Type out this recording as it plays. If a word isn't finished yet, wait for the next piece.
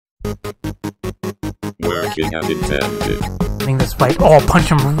Working as intended. Winning this fight. Oh, punch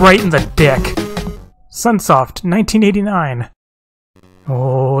him right in the dick. Sunsoft, 1989.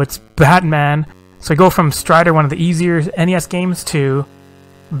 Oh, it's Batman. So I go from Strider, one of the easier NES games, to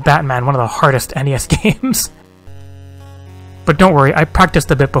Batman, one of the hardest NES games. But don't worry, I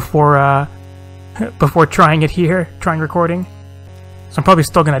practiced a bit before trying it here, trying recording. So I'm probably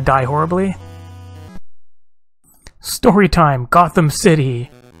still gonna die horribly. Story time, Gotham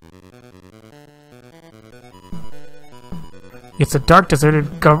City. It's a dark, deserted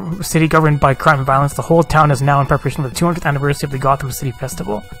city governed by crime and violence. The whole town is now in preparation for the 200th anniversary of the Gotham City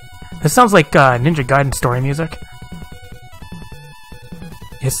Festival. This sounds like Ninja Gaiden story music.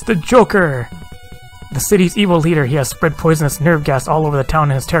 It's the Joker! The city's evil leader. He has spread poisonous nerve gas all over the town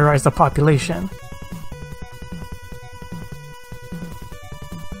and has terrorized the population.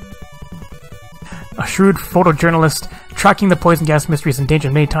 A shrewd photojournalist tracking the poison gas mystery is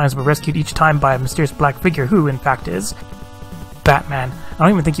endangered many times but rescued each time by a mysterious black figure who, in fact, is Batman. I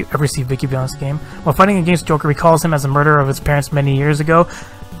don't even think you ever see Vicky Beyond this game. While fighting against Joker recalls him as a murderer of his parents many years ago,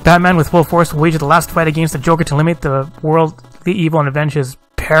 Batman with full force will wage the last fight against the Joker to eliminate the worldly evil and avenge his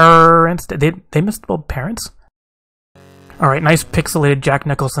parents. They missed both parents? Alright, nice pixelated Jack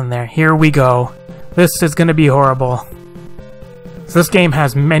Nicholson there. Here we go. This is gonna be horrible. So this game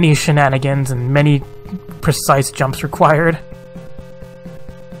has many shenanigans and many precise jumps required.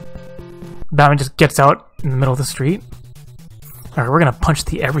 Batman just gets out in the middle of the street. Alright, we're gonna punch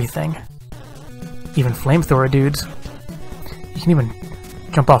the everything. Even flamethrower dudes. You can even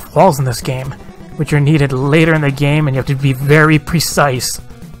jump off walls in this game, which are needed later in the game, and you have to be very precise.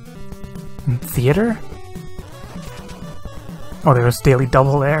 In theater? Oh, there was Daily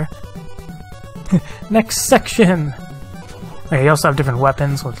Double there. Next section! Okay, you also have different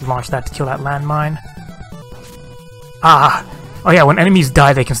weapons. Let's launch that to kill that landmine. Ah! Oh yeah, when enemies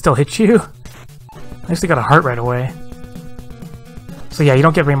die, they can still hit you. At least they got a heart right away. So yeah, you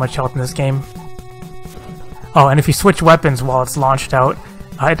don't get very much health in this game. Oh, and if you switch weapons while it's launched out,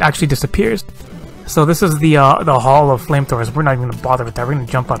 it actually disappears. So this is the Hall of Flamethrowers. We're not even going to bother with that. We're going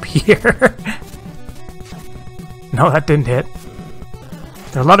to jump up here. No, that didn't hit.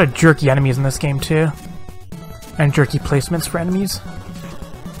 There are a lot of jerky enemies in this game too. And jerky placements for enemies.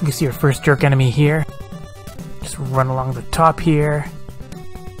 You can see your first jerk enemy here. Just run along the top here.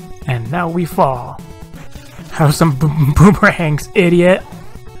 And now we fall. Have some boomerangs, idiot!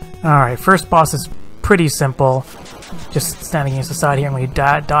 Alright, first boss is pretty simple. Just standing against the side here and when he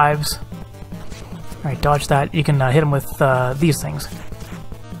dives. Alright, dodge that. You can hit him with these things.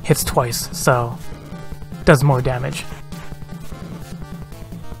 Hits twice, so does more damage.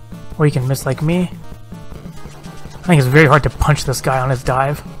 Or you can miss like me. I think it's very hard to punch this guy on his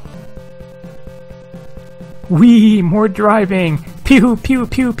dive. Whee! More driving! Pew! Pew!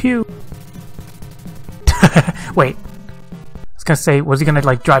 Pew! Pew! Wait. I was gonna say, was he gonna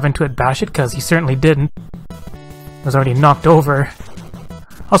like drive into it, bash it? Because he certainly didn't. It was already knocked over.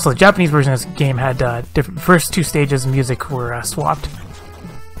 Also, the Japanese version of this game had different first two stages of music were swapped.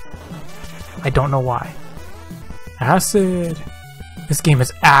 I don't know why. Acid! This game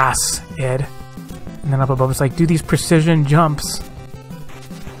is ass, Ed. And then up above it's like, do these precision jumps.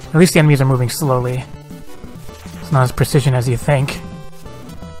 At least the enemies are moving slowly. It's not as precision as you think.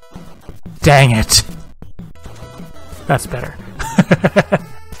 Dang it! That's better.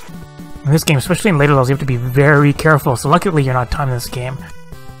 In this game, especially in later levels, you have to be very careful, so luckily you're not timing this game.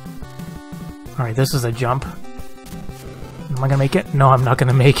 Alright, this is a jump. Am I gonna make it? No, I'm not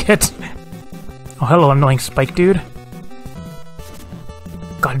gonna make it. Oh, hello, annoying spike dude.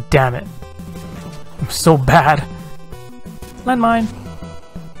 God damn it. I'm so bad. Landmine.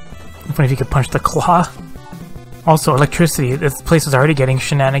 Funny if you could punch the claw. Also, electricity. This place is already getting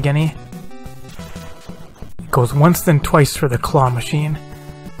shenanigan-y. It goes once, then twice for the claw machine.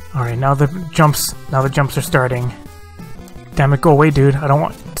 Alright, now the jumps are starting. Damn it, go away, dude. I don't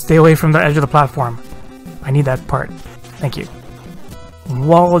want... Stay away from the edge of the platform. I need that part. Thank you.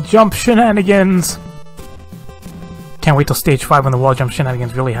 Wall jump shenanigans! Can't wait till stage 5 when the wall jump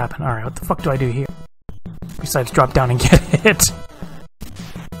shenanigans really happen. Alright, what the fuck do I do here? Besides drop down and get hit.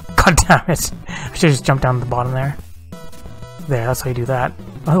 God damn it. I should just jump down to the bottom there. There, that's how you do that.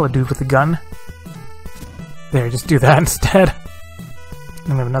 Oh, a dude with a gun. There, just do that instead.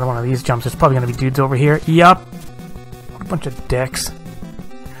 Then we have another one of these jumps. There's probably going to be dudes over here. Yup. What a bunch of dicks.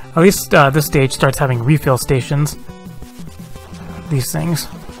 At least this stage starts having refill stations. These things.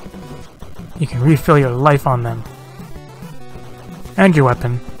 You can refill your life on them. And your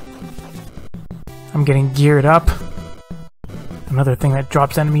weapon. I'm getting geared up. Another thing that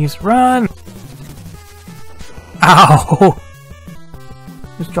drops enemies. Run! Ow!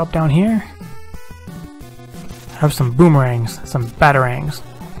 Just drop down here. Have some boomerangs, some batarangs.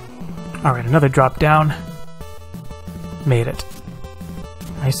 Alright, another drop down. Made it.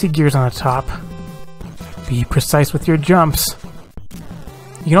 I see gears on the top. Be precise with your jumps.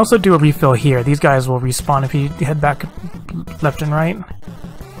 You can also do a refill here. These guys will respawn if you head back left and right.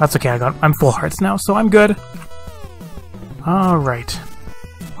 That's okay, I'm full hearts now, so I'm good. Alright.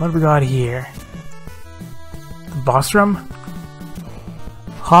 What do we got here? Boss room?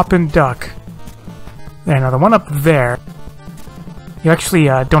 Hop and duck. There, now the one up there, you actually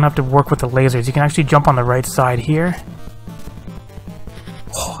don't have to work with the lasers. You can actually jump on the right side here.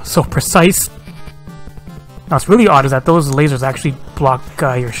 Oh, so precise. Now what's really odd is that those lasers actually block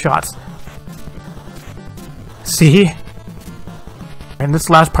your shots. See? And this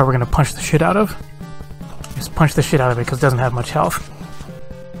last part we're going to punch the shit out of. Just punch the shit out of it because it doesn't have much health.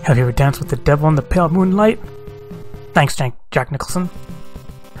 Have you ever danced with the devil in the pale moonlight? Thanks, Jack Nicholson.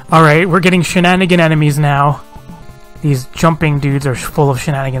 Alright, we're getting shenanigan enemies now. These jumping dudes are full of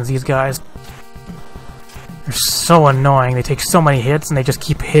shenanigans, these guys. They're so annoying. They take so many hits and they just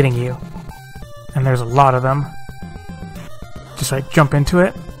keep hitting you. And there's a lot of them. Just like jump into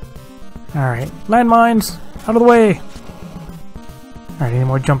it. Alright, landmines! Out of the way! Alright, any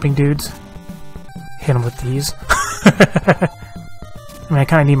more jumping dudes? Hit them with these. I mean, I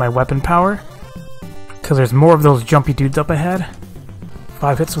kind of need my weapon power. Because there's more of those jumpy dudes up ahead.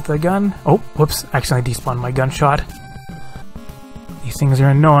 5 hits with the gun. Oh, whoops. Accidentally despawned my gunshot. These things are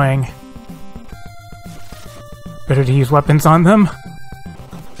annoying. Better to use weapons on them.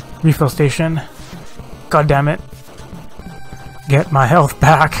 Refill station. God damn it. Get my health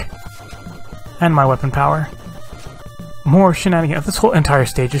back. And my weapon power. More shenanigans. This whole entire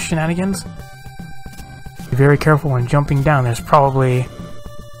stage is shenanigans. Be very careful when jumping down. There's probably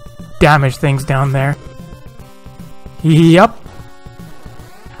damaged things down there. Yup.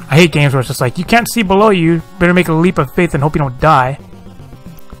 I hate games where it's just like, you can't see below you, better make a leap of faith and hope you don't die.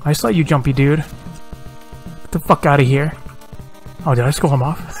 I saw you, jumpy dude. Get the fuck out of here. Oh, did I scroll him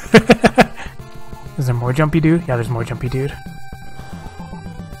off? Is there more jumpy dude? Yeah, there's more jumpy dude.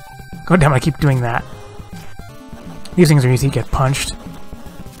 God damn, I keep doing that. These things are easy to get punched.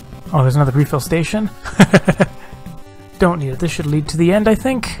 Oh, there's another refill station. Don't need it. This should lead to the end, I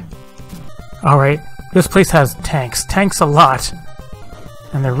think. Alright, this place has tanks. Tanks a lot.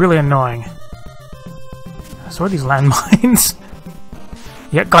 And they're really annoying. So are these landmines?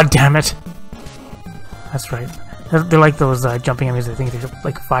 Yeah, god damn it! That's right. They're like those jumping enemies. I think they're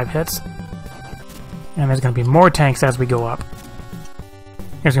like 5 hits. And there's gonna be more tanks as we go up.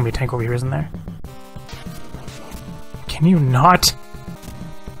 There's gonna be a tank over here, isn't there? Can you not?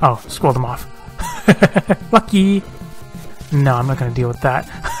 Oh, scroll them off. Lucky! No, I'm not gonna deal with that.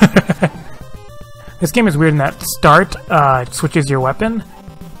 This game is weird in that start switches your weapon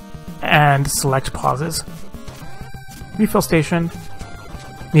and select pauses. Refill station.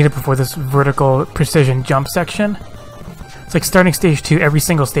 Need it before this vertical precision jump section. It's like starting stage 2, every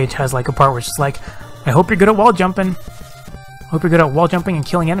single stage has like a part where it's just like, I hope you're good at wall jumping. Hope you're good at wall jumping and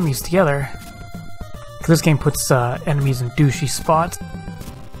killing enemies together. Because this game puts enemies in douchey spots.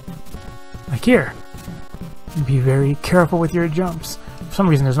 Like here. Be very careful with your jumps. For some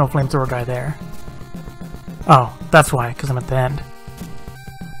reason there's no flamethrower guy there. Oh, that's why, because I'm at the end.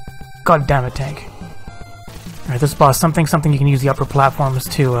 God damn it, tank. Alright, this boss, something you can use the upper platforms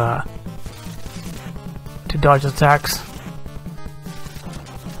to dodge attacks.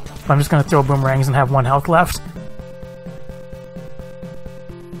 But I'm just gonna throw boomerangs and have 1 health left.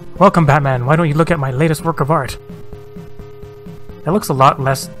 Welcome, Batman. Why don't you look at my latest work of art? That looks a lot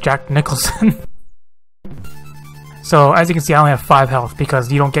less Jack Nicholson. So, as you can see, I only have 5 health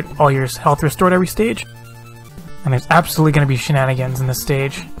because you don't get all your health restored every stage. And there's absolutely going to be shenanigans in this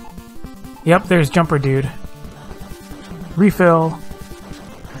stage. Yep, there's Jumper Dude. Refill.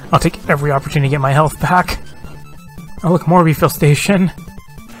 I'll take every opportunity to get my health back. Oh look, more refill station.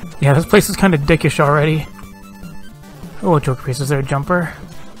 Yeah, this place is kind of dickish already. Oh, Joker Face, is there a jumper?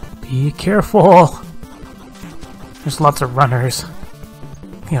 Be careful! There's lots of runners.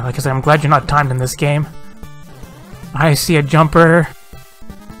 Yeah, like I said, I'm glad you're not timed in this game. I see a jumper.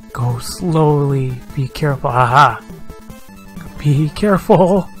 Go slowly. Be careful. Haha. Be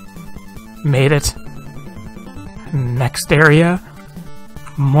careful. Made it. Next area.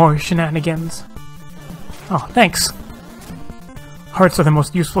 More shenanigans. Oh, thanks. Hearts are the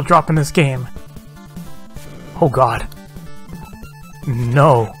most useful drop in this game. Oh god.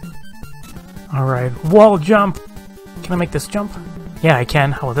 No. Alright, wall jump. Can I make this jump? Yeah, I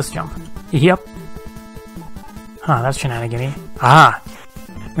can. How will this jump? Yep. Huh, that's shenanigan-y. Ah!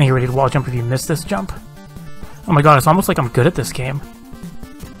 I think you're ready to wall jump if you miss this jump. Oh my god, it's almost like I'm good at this game.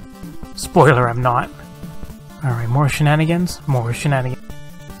 Spoiler, I'm not. Alright, more shenanigans. More shenanigans.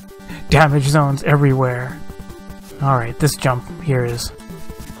 Damage zones everywhere. Alright, this jump here is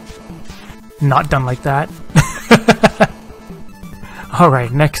not done like that.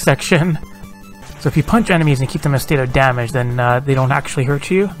 Alright, next section. So if you punch enemies and keep them in a state of damage, then they don't actually hurt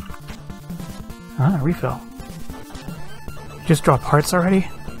you. Ah, refill. Just drop hearts already?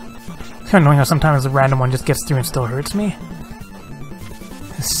 It's kind of annoying how sometimes a random one just gets through and still hurts me.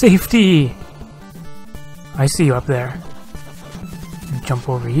 Safety! I see you up there. Jump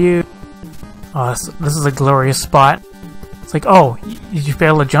over you. Oh, this is a glorious spot. It's like, oh, did you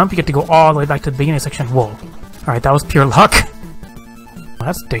fail to jump? You get to go all the way back to the beginning section. Whoa. Alright, that was pure luck. Oh,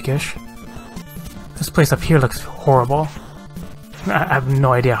 that's dickish. This place up here looks horrible. I have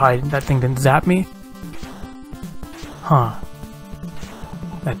no idea how that thing didn't zap me. Huh.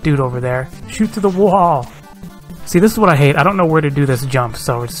 That dude over there. Shoot through the wall! See, this is what I hate. I don't know where to do this jump,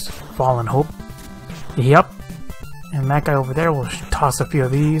 so it's fall and hope. Yep. And that guy over there will toss a few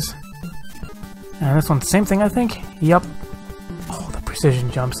of these. And this one, same thing, I think? Yep. Oh, the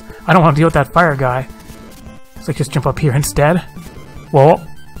precision jumps. I don't want to deal with that fire guy. It's like, just jump up here instead. Whoa.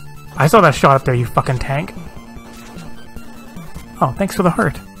 I saw that shot up there, you fucking tank. Oh, thanks for the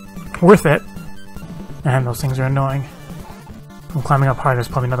heart. Worth it. And those things are annoying. I'm climbing up high, there's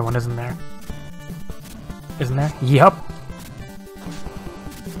probably another one, isn't there? Isn't there? Yep.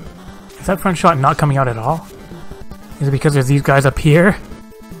 Is that front shot not coming out at all? Is it because there's these guys up here?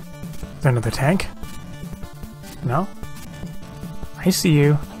 Is there another tank? No? I see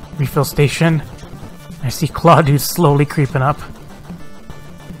you. Refill station. I see Claw Dude slowly creeping up.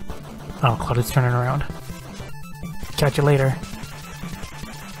 Oh, Claw Dude's turning around. Catch you later.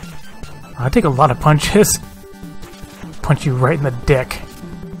 I take a lot of punches. Punch you right in the dick.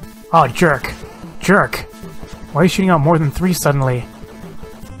 Oh, jerk. Jerk. Why are you shooting out more than 3 suddenly?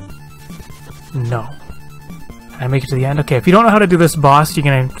 No. I make it to the end? Okay, if you don't know how to do this boss, you're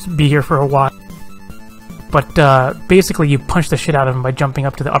gonna be here for a while. But, basically you punch the shit out of him by jumping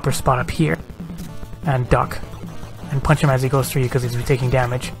up to the upper spot up here. And duck. And punch him as he goes through you because he's taking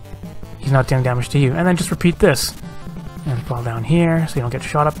damage. He's not doing damage to you. And then just repeat this. And fall down here so you don't get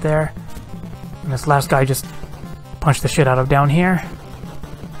shot up there. And this last guy just punch the shit out of down here.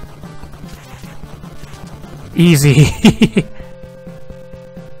 Easy.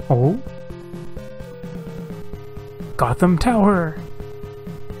 Oh. Gotham Tower.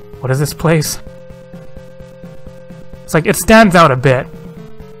 What is this place? It's like, it stands out a bit.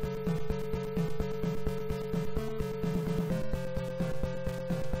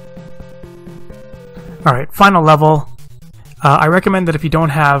 Alright, final level. I recommend that if you don't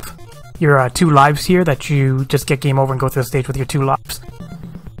have your 2 lives here, that you just get game over and go through the stage with your 2 lives.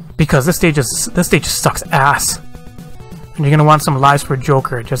 Because this stage sucks ass. And you're gonna want some lives for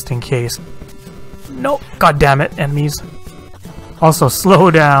Joker, just in case. Nope, god damn it, enemies. Also,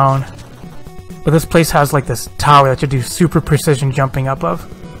 slow down. But this place has like this tower that you do super precision jumping up of.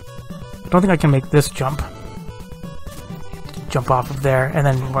 I don't think I can make this jump. Jump off of there, and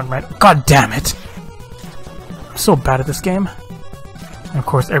then run right... God damn it! I'm so bad at this game. And of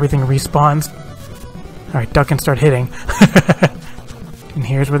course, everything respawns. Alright, duck and start hitting. And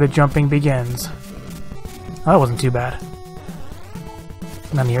here's where the jumping begins. Oh, that wasn't too bad.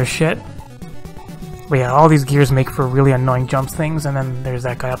 None of your shit. But yeah, all these gears make for really annoying jump things, and then there's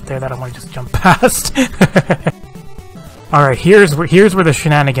that guy up there that I want to just jump past. Alright, here's where the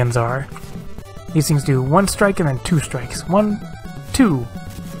shenanigans are. These things do 1 strike and then 2 strikes. 1, 2.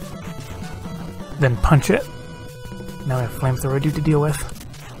 Then punch it. Now we have Flamethrower dude to deal with.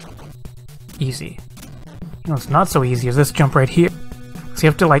 Easy. You know, it's not so easy as this jump right here. So you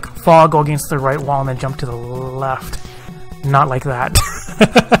have to like fall, go against the right wall, and then jump to the left. Not like that.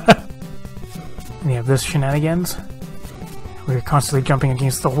 And you have this shenanigans, where you're constantly jumping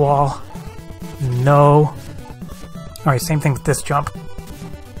against the wall. No. Alright, same thing with this jump.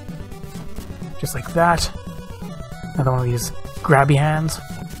 Just like that. Another one of these grabby hands.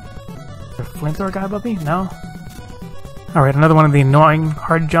 Is there a flamethrower guy above me? No? Alright, another one of the annoying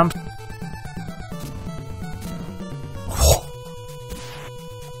hard jumps.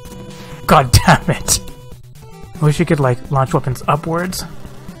 God damn it! I wish you could, like, launch weapons upwards.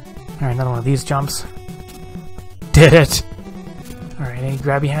 Alright, another one of these jumps. Did it! Alright, any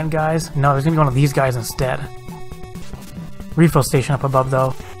grabby hand guys? No, there's gonna be one of these guys instead. Refill station up above,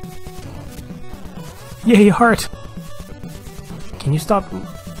 though. Yay, heart! Can you stop?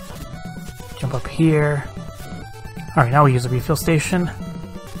 Jump up here. Alright, now we use the refill station.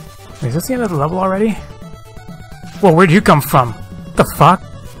 Wait, is this the end of the level already? Whoa, where'd you come from? What the fuck?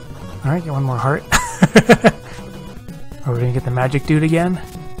 Alright, get one more heart. Are we gonna get the magic dude again?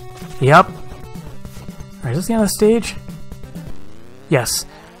 Yep. Alright, is this the end of the stage? Yes.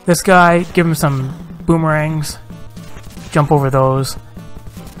 This guy, give him some boomerangs. Jump over those.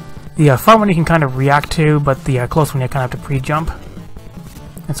 The far one you can kind of react to, but the close one you kind of have to pre-jump.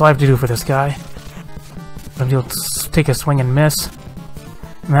 That's all I have to do for this guy. I'm able to take a swing and miss.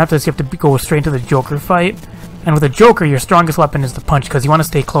 And after this you have to go straight into the Joker fight. And with a Joker, your strongest weapon is the punch, because you want to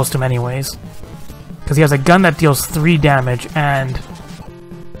stay close to him anyways. Because he has a gun that deals 3 damage, and...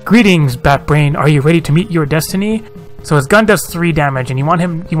 Greetings, Batbrain, are you ready to meet your destiny? So his gun does 3 damage, and you want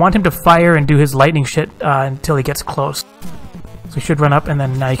him to fire and do his lightning shit until he gets close. So you should run up, and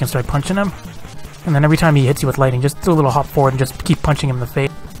then now you can start punching him. And then every time he hits you with lightning, just do a little hop forward and just keep punching him in the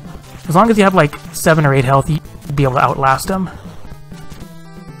face. As long as you have like 7 or 8 health, you'll be able to outlast him.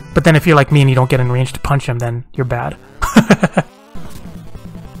 But then if you're like me and you don't get in range to punch him, then you're bad.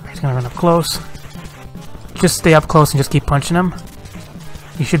 He's gonna run up close. Just stay up close and just keep punching him.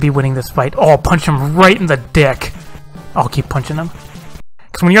 You should be winning this fight. Oh, punch him right in the dick. I'll keep punching him.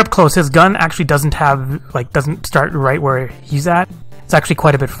 Because when you're up close, his gun actually doesn't start right where he's at. It's actually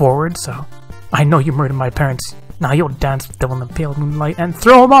quite a bit forward, so... I know you murdered my parents. Now you'll dance with them in the pale moonlight and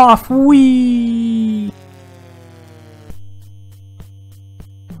throw him off! Whee!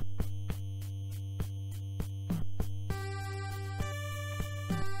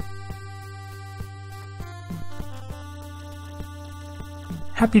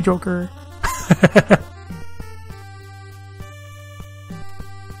 Happy Joker.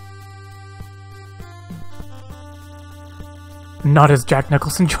 Not as Jack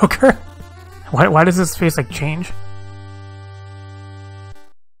Nicholson Joker. Why does his face like change?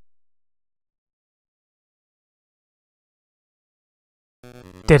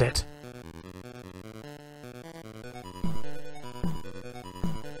 Did it.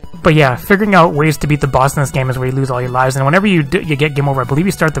 But yeah, figuring out ways to beat the boss in this game is where you lose all your lives, and whenever you get game over, I believe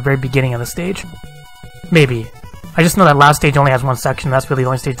you start at the very beginning of the stage. Maybe. I just know that last stage only has 1 section, that's really the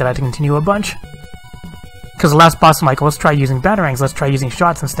only stage that I had to continue a bunch. Because the last boss, I'm like, let's try using batarangs, let's try using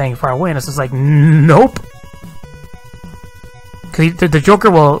shots and staying far away, and it's just like, nope! Because the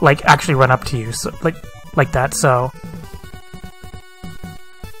Joker will, like, actually run up to you, so, like that, so...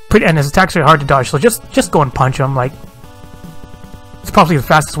 And his attacks are hard to dodge, so just go and punch him, like... It's probably the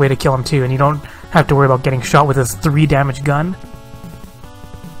fastest way to kill him too, and you don't have to worry about getting shot with his 3 damage gun.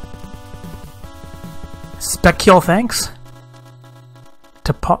 Spec kill, thanks.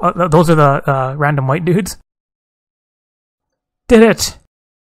 Those are the random white dudes. Did it!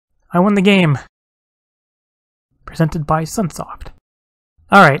 I won the game. Presented by Sunsoft.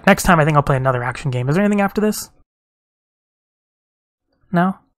 Alright, next time I think I'll play another action game. Is there anything after this?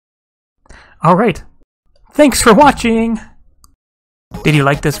 No? Alright. Thanks for watching! Did you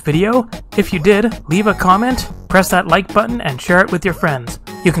like this video? If you did, leave a comment, press that like button, and share it with your friends.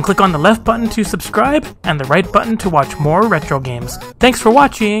 You can click on the left button to subscribe, and the right button to watch more retro games. Thanks for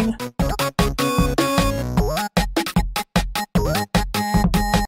watching!